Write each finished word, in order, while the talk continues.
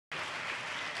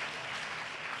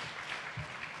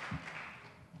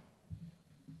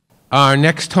Our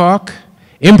next talk,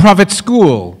 Improv at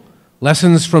School,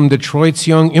 Lessons from Detroit's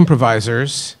Young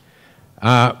Improvisers.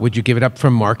 Would you give it up for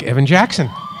Marc Evan Jackson?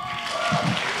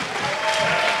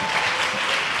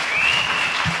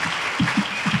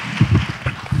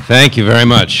 Thank you very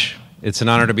much. It's an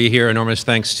honor to be here. Enormous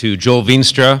thanks to Joel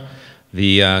Veenstra,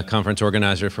 the conference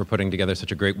organizer, for putting together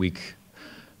such a great week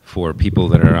for people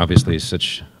that are obviously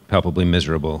such palpably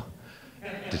miserable,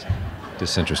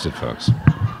 disinterested folks.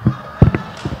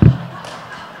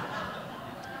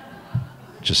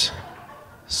 Just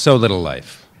so little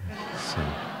life. So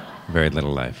very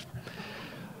little life.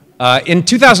 In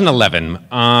 2011,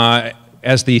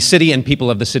 as the city and people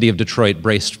of the city of Detroit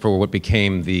braced for what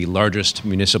became the largest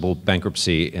municipal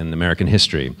bankruptcy in American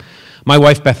history, my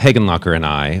wife Beth Hagenlocker and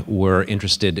I were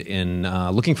interested in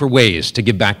looking for ways to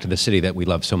give back to the city that we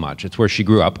love so much. It's where she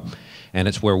grew up, and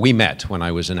it's where we met when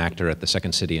I was an actor at the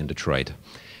Second City in Detroit.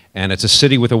 And it's a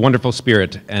city with a wonderful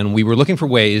spirit, and we were looking for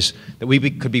ways that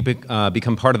we could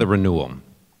become part of the renewal.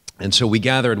 And so we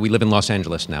gathered, we live in Los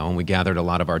Angeles now, and we gathered a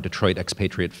lot of our Detroit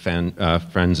expatriate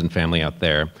friends and family out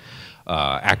there,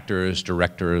 actors,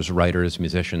 directors, writers,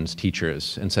 musicians,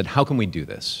 teachers, and said, how can we do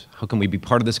this? How can we be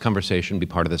part of this conversation, be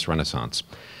part of this renaissance?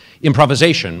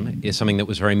 Improvisation is something that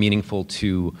was very meaningful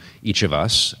to each of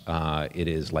us. It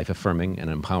is life-affirming and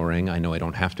empowering. I know I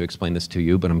don't have to explain this to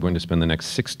you, but I'm going to spend the next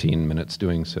 16 minutes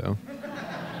doing so.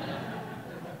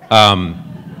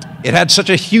 It had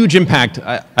such a huge impact.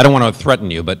 I don't want to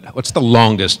threaten you, but what's the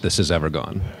longest this has ever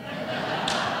gone?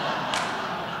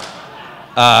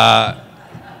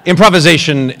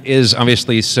 Improvisation is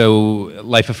obviously so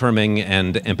life-affirming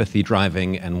and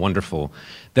empathy-driving and wonderful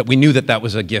that we knew that that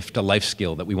was a gift, a life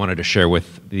skill that we wanted to share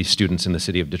with the students in the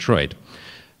city of Detroit.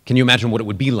 Can you imagine what it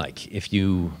would be like if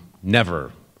you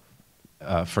never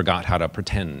forgot how to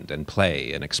pretend and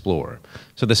play and explore?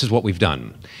 So this is what we've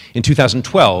done. In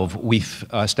 2012, we've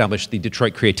established the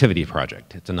Detroit Creativity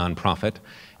Project. It's a nonprofit,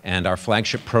 and our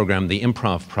flagship program, the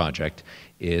Improv Project,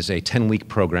 is a 10-week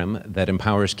program that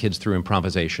empowers kids through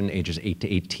improvisation, ages 8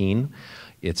 to 18.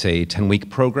 It's a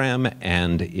 10-week program,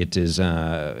 and it is,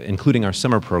 including our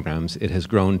summer programs, it has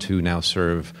grown to now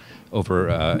serve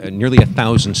over nearly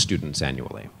 1,000 students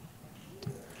annually.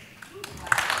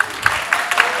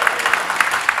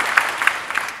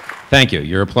 Thank you.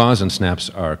 Your applause and snaps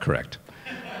are correct.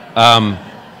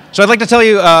 So I'd like to tell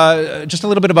you just a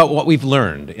little bit about what we've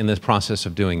learned in this process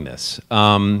of doing this.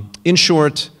 In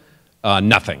short,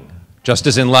 nothing. Just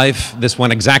as in life, this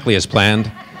went exactly as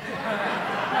planned.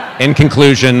 In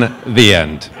conclusion, the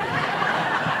end.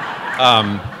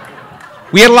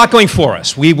 We had a lot going for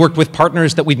us. We worked with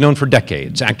partners that we'd known for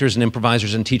decades, actors and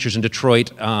improvisers and teachers in Detroit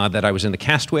that I was in the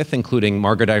cast with, including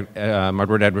Margaret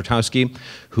Adrotowski,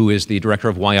 who is the director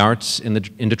of Y-Arts in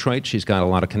Detroit. She's got a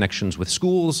lot of connections with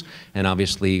schools and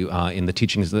obviously in the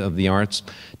teachings of the arts.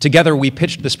 Together, we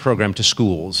pitched this program to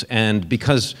schools, and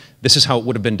because this is how it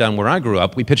would have been done where I grew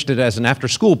up, we pitched it as an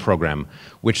after-school program,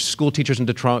 which school teachers in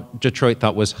Detroit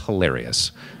thought was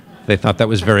hilarious. They thought that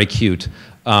was very cute.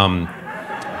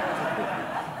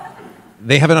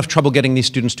 They have enough trouble getting these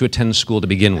students to attend school to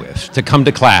begin with, to come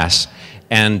to class,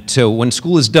 and to, when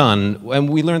school is done, and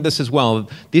we learned this as well,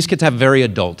 these kids have very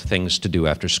adult things to do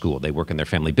after school. They work in their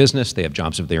family business, they have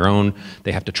jobs of their own,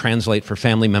 they have to translate for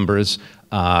family members,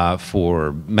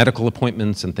 for medical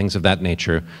appointments and things of that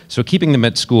nature. So keeping them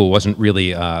at school wasn't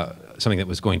really something that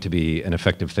was going to be an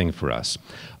effective thing for us.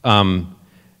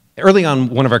 Early on,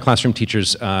 one of our classroom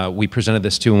teachers, we presented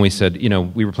this to, and we said, you know,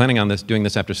 we were planning on doing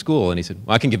this after school, and he said,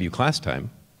 well, I can give you class time.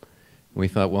 And we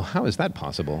thought, well, how is that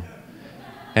possible?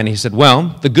 And he said,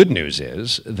 well, the good news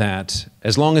is that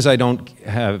as long as I don't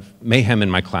have mayhem in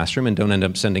my classroom and don't end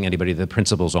up sending anybody to the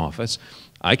principal's office,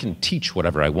 I can teach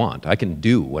whatever I want. I can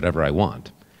do whatever I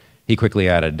want. He quickly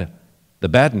added, the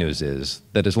bad news is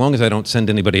that as long as I don't send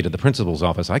anybody to the principal's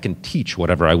office, I can teach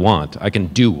whatever I want. I can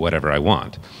do whatever I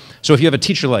want. So if you have a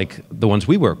teacher like the ones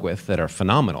we work with that are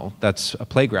phenomenal, that's a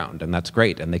playground, and that's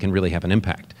great, and they can really have an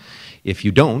impact. If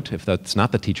you don't, if that's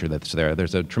not the teacher that's there,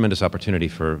 there's a tremendous opportunity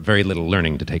for very little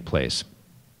learning to take place.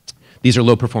 These are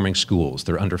low-performing schools.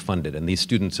 They're underfunded, and these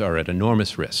students are at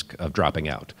enormous risk of dropping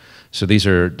out. So these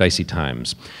are dicey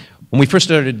times. When we first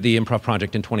started the Improv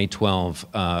Project in 2012,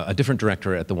 a different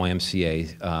director at the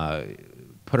YMCA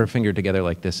put her finger together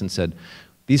like this and said,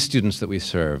 these students that we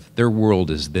serve, their world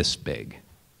is this big.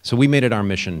 So we made it our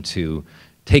mission to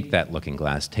take that looking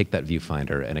glass, take that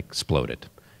viewfinder, and explode it.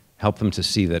 Help them to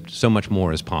see that so much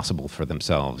more is possible for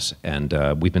themselves, and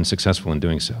we've been successful in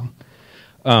doing so.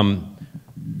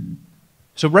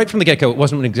 So right from the get-go, it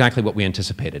wasn't exactly what we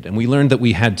anticipated, and we learned that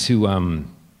we had to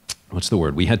what's the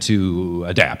word? We had to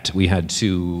adapt. We had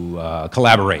to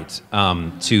collaborate,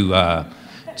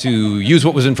 to use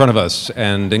what was in front of us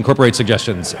and incorporate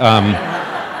suggestions.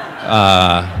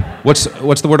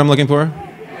 What's the word I'm looking for?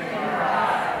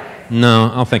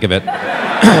 No, I'll think of it.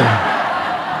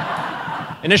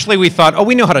 Initially, we thought, oh,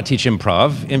 we know how to teach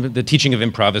improv. The teaching of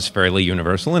improv is fairly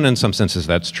universal, and in some senses,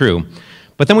 that's true.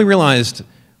 But then we realized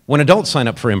when adults sign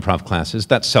up for improv classes,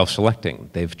 that's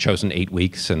self-selecting. They've chosen 8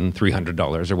 weeks and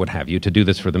 $300 or what have you to do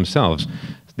this for themselves.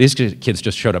 These kids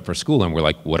just showed up for school, and we're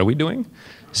like, what are we doing?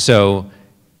 So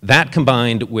that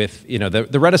combined with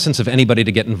the reticence of anybody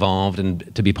to get involved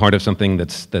and to be part of something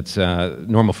that's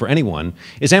normal for anyone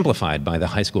is amplified by the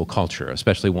high school culture,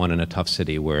 especially one in a tough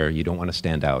city where you don't want to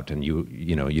stand out and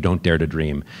you don't dare to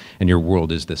dream and your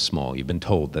world is this small. You've been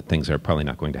told that things are probably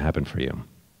not going to happen for you.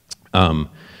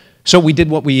 So we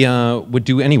did what we would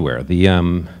do anywhere.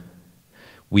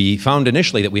 We found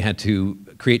initially that we had to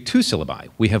create 2 syllabi.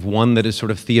 We have one that is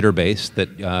sort of theater-based that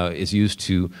is used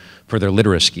for their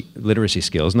literacy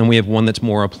skills, and then we have one that's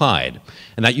more applied.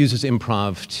 And that uses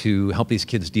improv to help these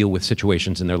kids deal with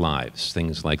situations in their lives,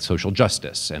 things like social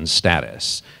justice and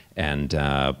status and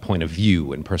point of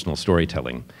view and personal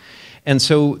storytelling. And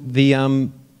so the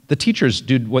teachers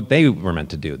do what they were meant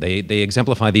to do. They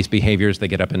exemplify these behaviors, they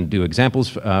get up and do examples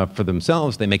for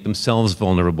themselves, they make themselves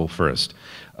vulnerable first.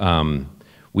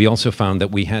 We also found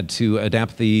that we had to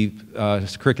adapt the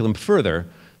curriculum further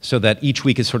so that each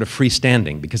week is sort of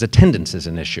freestanding because attendance is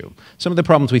an issue. Some of the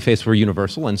problems we faced were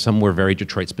universal and some were very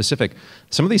Detroit specific.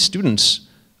 Some of these students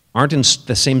aren't in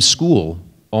the same school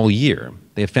all year.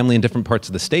 They have family in different parts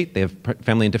of the state, they have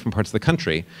family in different parts of the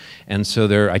country, and so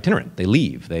they're itinerant, they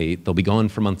leave, they'll be gone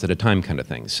for months at a time kind of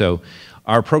thing. So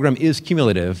our program is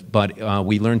cumulative, but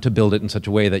we learned to build it in such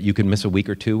a way that you could miss a week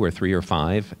or 2 or 3 or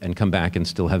 5 and come back and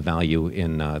still have value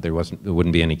in, there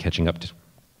wouldn't be any catching up to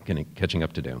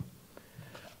do.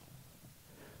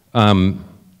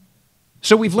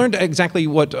 So we've learned exactly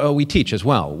what we teach as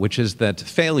well, which is that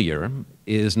failure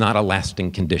is not a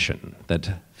lasting condition, that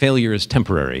failure is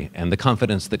temporary, and the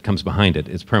confidence that comes behind it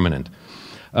is permanent.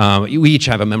 We each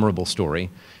have a memorable story,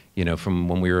 from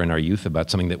when we were in our youth about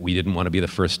something that we didn't want to be the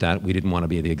first at, we didn't want to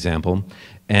be the example,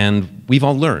 and we've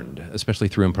all learned, especially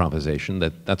through improvisation,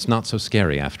 that that's not so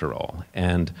scary after all.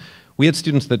 And we had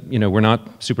students that, were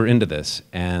not super into this,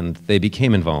 and they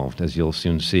became involved, as you'll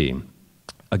soon see.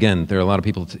 Again, there are a lot of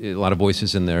people, a lot of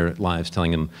voices in their lives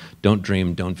telling them, don't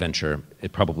dream, don't venture,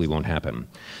 it probably won't happen.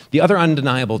 The other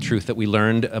undeniable truth that we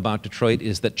learned about Detroit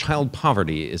is that child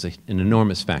poverty is an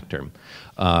enormous factor.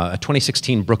 A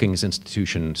 2016 Brookings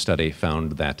Institution study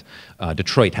found that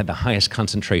Detroit had the highest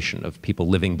concentration of people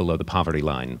living below the poverty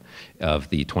line of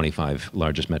the 25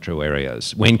 largest metro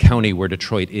areas. Wayne County, where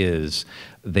Detroit is,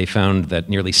 they found that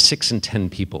nearly 6 in 10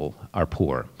 people are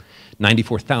poor.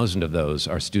 94,000 of those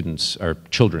are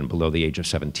children below the age of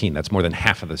 17. That's more than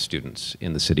half of the students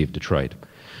in the city of Detroit.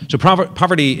 So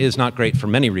poverty is not great for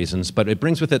many reasons, but it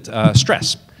brings with it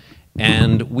stress.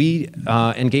 And we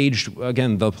engaged,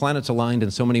 again, the planets aligned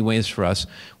in so many ways for us.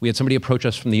 We had somebody approach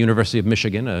us from the University of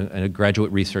Michigan, a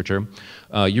graduate researcher.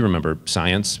 You remember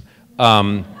science.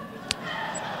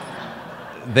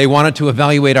 They wanted to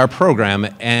evaluate our program,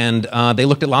 and they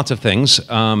looked at lots of things.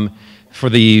 For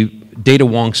the data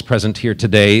wonks present here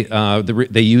today,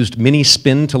 they used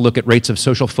mini-spin to look at rates of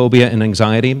social phobia and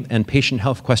anxiety, and patient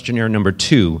health questionnaire number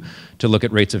 2 to look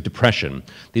at rates of depression.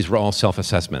 These were all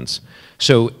self-assessments.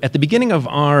 So at the beginning of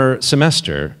our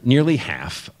semester, nearly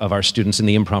half of our students in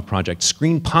the Improv Project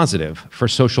screened positive for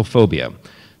social phobia.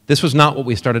 This was not what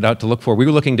we started out to look for. We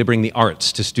were looking to bring the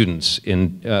arts to students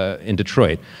in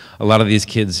Detroit. A lot of these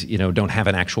kids, don't have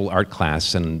an actual art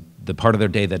class, and the part of their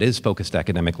day that is focused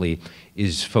academically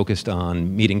is focused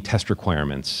on meeting test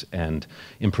requirements and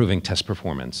improving test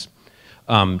performance.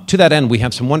 To that end, we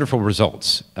have some wonderful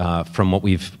results from what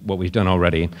we've done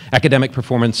already. Academic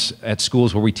performance at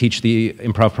schools where we teach the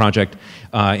Improv Project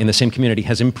in the same community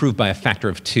has improved by a factor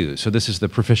of 2. So this is the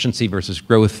proficiency versus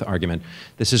growth argument.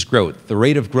 This is growth. The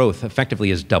rate of growth effectively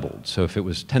is doubled. So if it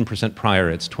was 10% prior,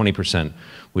 it's 20%,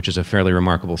 which is a fairly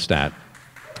remarkable stat.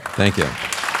 Thank you.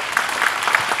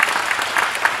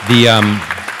 The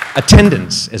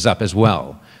attendance is up as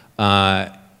well.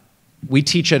 We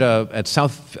teach at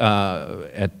Southeast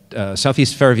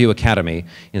Fairview Academy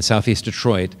in Southeast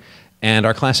Detroit, and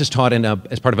our class is taught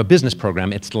as part of a business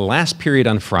program. It's the last period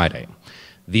on Friday.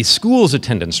 The school's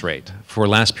attendance rate for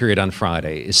last period on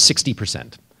Friday is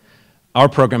 60%. Our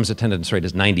program's attendance rate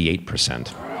is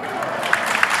 98%.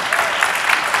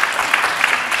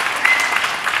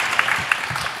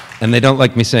 And they don't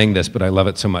like me saying this, but I love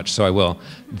it so much, so I will.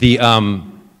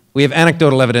 We have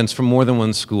anecdotal evidence from more than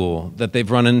one school that they've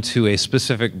run into a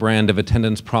specific brand of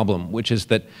attendance problem, which is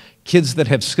that kids that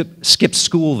have skipped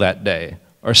school that day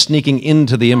are sneaking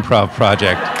into the Improv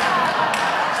Project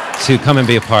to come and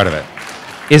be a part of it.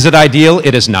 Is it ideal?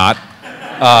 It is not.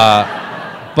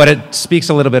 But it speaks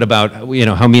a little bit about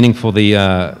how meaningful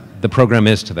the program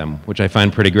is to them, which I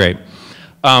find pretty great.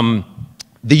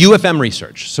 The UFM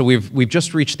research, so we've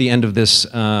just reached the end of this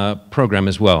program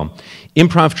as well.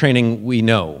 Improv training, we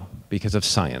know, because of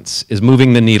science, is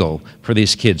moving the needle for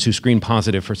these kids who screen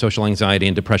positive for social anxiety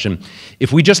and depression.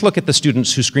 If we just look at the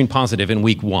students who screen positive in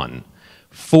week 1,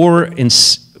 4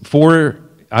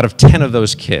 out of 10 of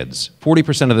those kids,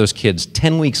 40% of those kids,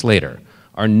 10 weeks later,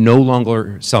 are no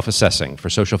longer self-assessing for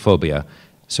social phobia,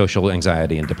 social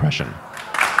anxiety, and depression.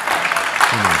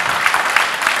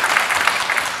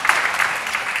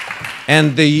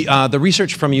 And the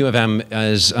research from U of M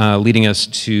is leading us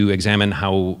to examine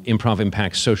how improv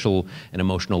impacts social and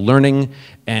emotional learning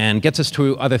and gets us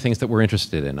to other things that we're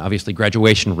interested in. Obviously,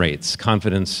 graduation rates,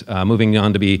 confidence, moving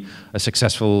on to be a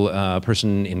successful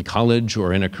person in college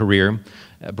or in a career,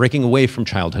 breaking away from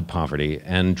childhood poverty,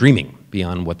 and dreaming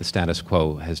beyond what the status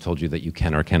quo has told you that you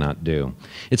can or cannot do.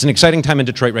 It's an exciting time in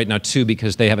Detroit right now, too,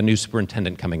 because they have a new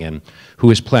superintendent coming in who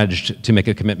has pledged to make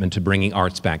a commitment to bringing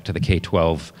arts back to the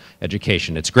K-12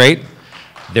 education. It's great.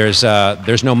 There's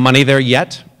no money there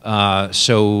yet,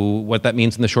 so what that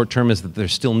means in the short term is that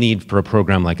there's still need for a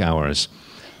program like ours.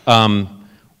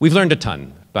 We've learned a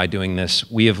ton by doing this.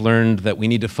 We have learned that we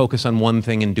need to focus on one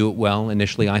thing and do it well.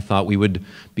 Initially, I thought we would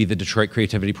be the Detroit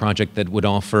Creativity Project that would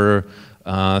offer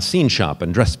scene shop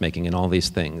and dressmaking and all these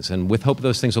things. And with hope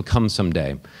those things will come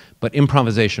someday. But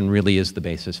improvisation really is the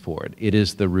basis for it. It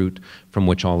is the root from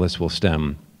which all this will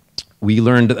stem. We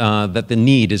learned that the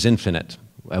need is infinite.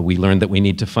 We learned that we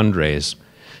need to fundraise.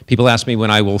 People ask me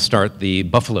when I will start the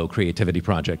Buffalo Creativity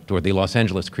Project or the Los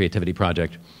Angeles Creativity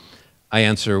Project. I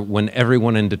answer, when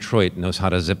everyone in Detroit knows how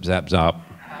to zip, zap, zop.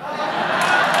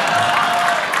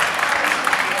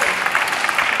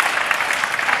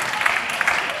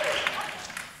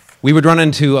 We would run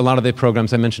into a lot of the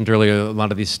programs I mentioned earlier. A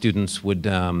lot of these students would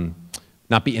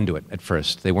not be into it at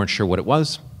first. They weren't sure what it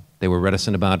was. They were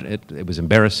reticent about it. It was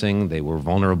embarrassing. They were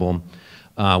vulnerable.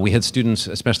 We had students,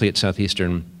 especially at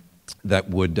Southeastern, that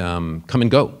would come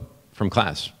and go from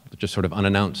class, just sort of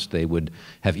unannounced. They would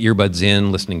have earbuds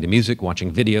in, listening to music,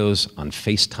 watching videos on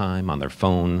FaceTime, on their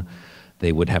phone.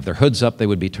 They would have their hoods up. They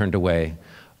would be turned away.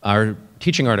 Our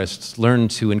teaching artists learned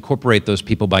to incorporate those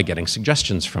people by getting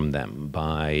suggestions from them,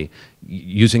 by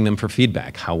using them for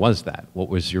feedback. How was that? What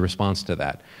was your response to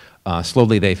that?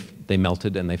 Slowly they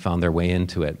melted and they found their way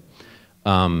into it.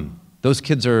 Those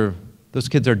kids are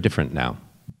different now.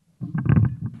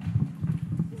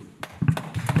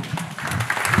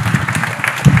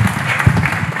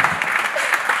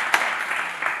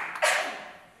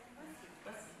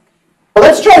 Well,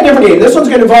 let's try a different game. This one's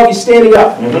going to involve you standing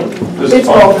up. It's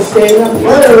called the standing up.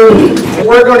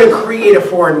 We're going to create a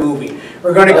foreign movie.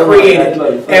 We're going to create it.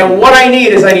 And what I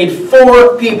need is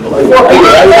 4 people. 4 people.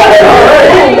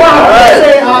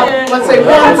 Let's say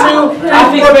 1, 2, 3,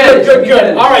 4.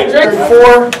 Good. All right,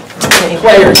 4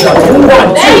 players. 1,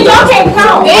 2. Hey, y'all can't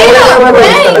count.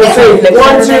 Let's say 1,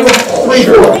 2, 3,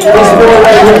 4.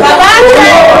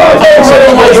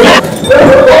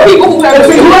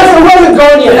 Who hasn't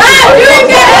gone yet?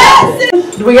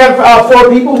 Do we have 4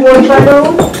 people who want to try their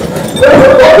own?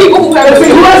 4 people who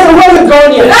hasn't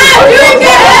gone yet?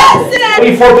 We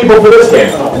need 4 people for this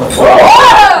game.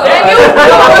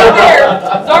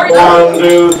 1,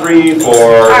 2, 3, 4.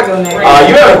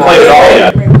 You haven't played it all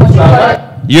yet.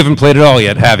 You haven't played it all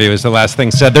yet, have you, is the last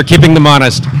thing said. They're keeping them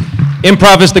honest.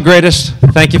 Improv is the greatest.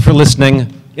 Thank you for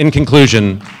listening. In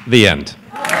conclusion, the end.